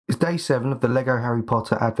day 7 of the LEGO Harry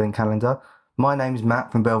Potter Advent Calendar. My name's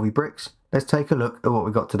Matt from Belle-Ve Bricks. Let's take a look at what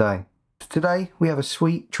we got today. Today we have a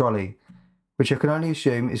sweet trolley, which I can only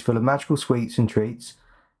assume is full of magical sweets and treats.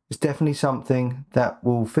 It's definitely something that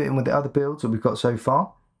will fit in with the other builds that we've got so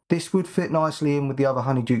far. This would fit nicely in with the other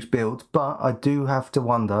Honeydukes builds, but I do have to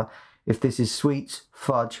wonder if this is sweets,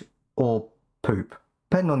 fudge or poop.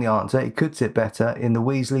 Depending on the answer, it could sit better in the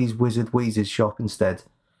Weasley's Wizard Wheezes shop instead.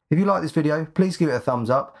 If you like this video, please give it a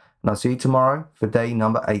thumbs up, and I'll see you tomorrow for day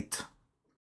number 8.